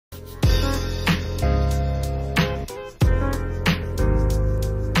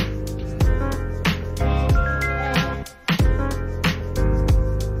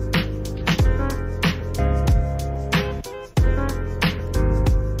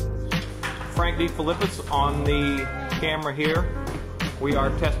Frank D. Philippus on the camera here. We are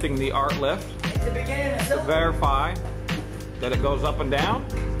testing the Art Lift to verify that it goes up and down.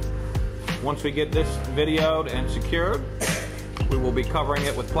 Once we get this videoed and secured, we will be covering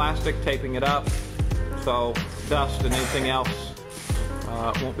it with plastic, taping it up, so dust and anything else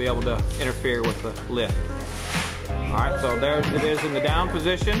won't be able to interfere with the lift. Alright, so there it is in the down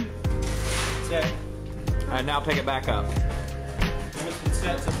position. Set. And now take it back up. Once it's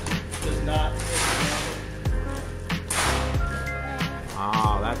set, it does not.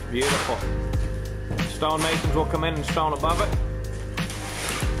 Ah, that's beautiful. Stonemasons will come in and stone above it,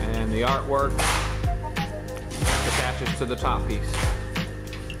 and the artwork attaches to the top piece.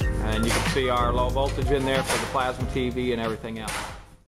 And you can see our low voltage in there for the plasma TV and everything else.